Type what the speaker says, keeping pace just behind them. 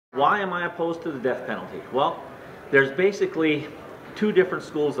Why am I opposed to the death penalty? Well, there's basically two different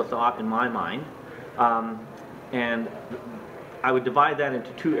schools of thought in my mind, and I would divide that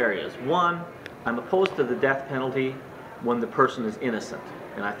into two areas. One, I'm opposed to the death penalty when the person is innocent,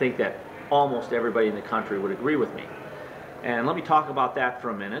 and I think that almost everybody in the country would agree with me. And let me talk about that for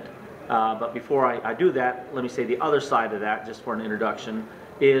a minute, but before I do that, let me say the other side of that, just for an introduction,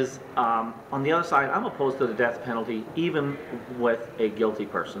 is on the other side, I'm opposed to the death penalty even with a guilty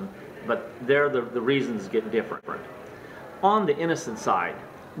person, but there the reasons get different. On the innocent side,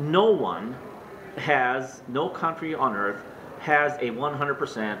 no country on earth has a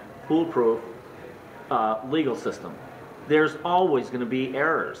 100% foolproof legal system. There's always going to be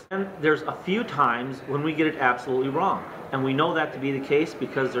errors, and there's a few times when we get it absolutely wrong, and we know that to be the case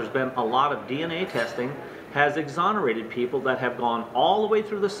because there's been a lot of DNA testing has exonerated people that have gone all the way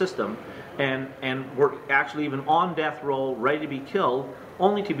through the system and were actually even on death row, ready to be killed,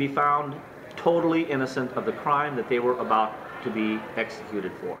 only to be found totally innocent of the crime that they were about to be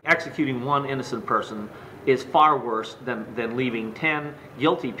executed for. Executing one innocent person is far worse than leaving 10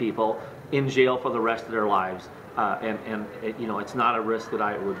 guilty people in jail for the rest of their lives. You know, it's not a risk that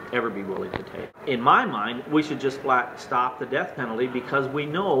I would ever be willing to take. In my mind, we should just flat stop the death penalty because we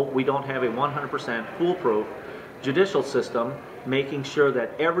know we don't have a 100% foolproof judicial system making sure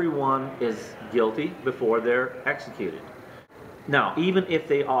that everyone is guilty before they're executed. Now, even if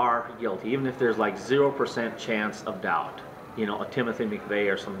they are guilty, even if there's like 0% chance of doubt, you know, a Timothy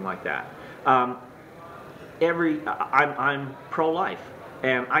McVeigh or something like that, I'm pro-life.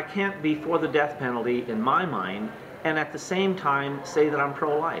 And I can't be for the death penalty in my mind and at the same time say that I'm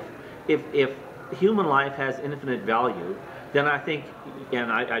pro-life. If human life has infinite value, then I think,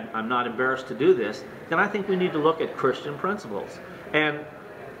 and I'm not embarrassed to do this, then I think we need to look at Christian principles. And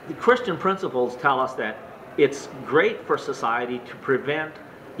the Christian principles tell us that it's great for society to prevent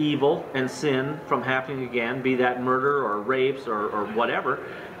evil and sin from happening again, be that murder or rapes or whatever.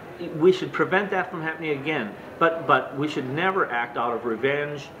 We should prevent that from happening again, but we should never act out of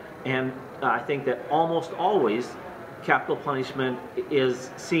revenge, and I think that almost always capital punishment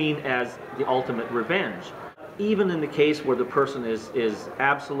is seen as the ultimate revenge. Even in the case where the person is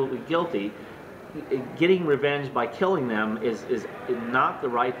absolutely guilty, getting revenge by killing them is not the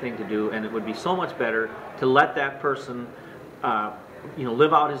right thing to do, and it would be so much better to let that person you know,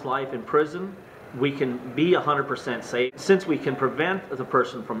 live out his life in prison. We can be 100% safe. Since we can prevent the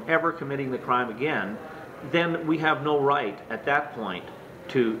person from ever committing the crime again, then we have no right at that point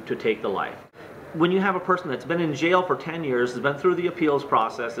to take the life. When you have a person that's been in jail for 10 years, has been through the appeals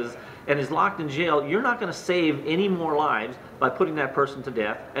processes, and is locked in jail, you're not going to save any more lives by putting that person to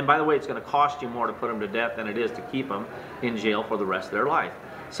death. And by the way, it's going to cost you more to put them to death than it is to keep them in jail for the rest of their life.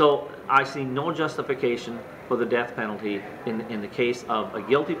 So I see no justification for the death penalty in the case of a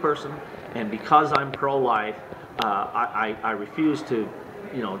guilty person, and because I'm pro-life, I refuse to,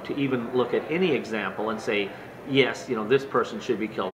 you know, to even look at any example and say, yes, you know, this person should be killed.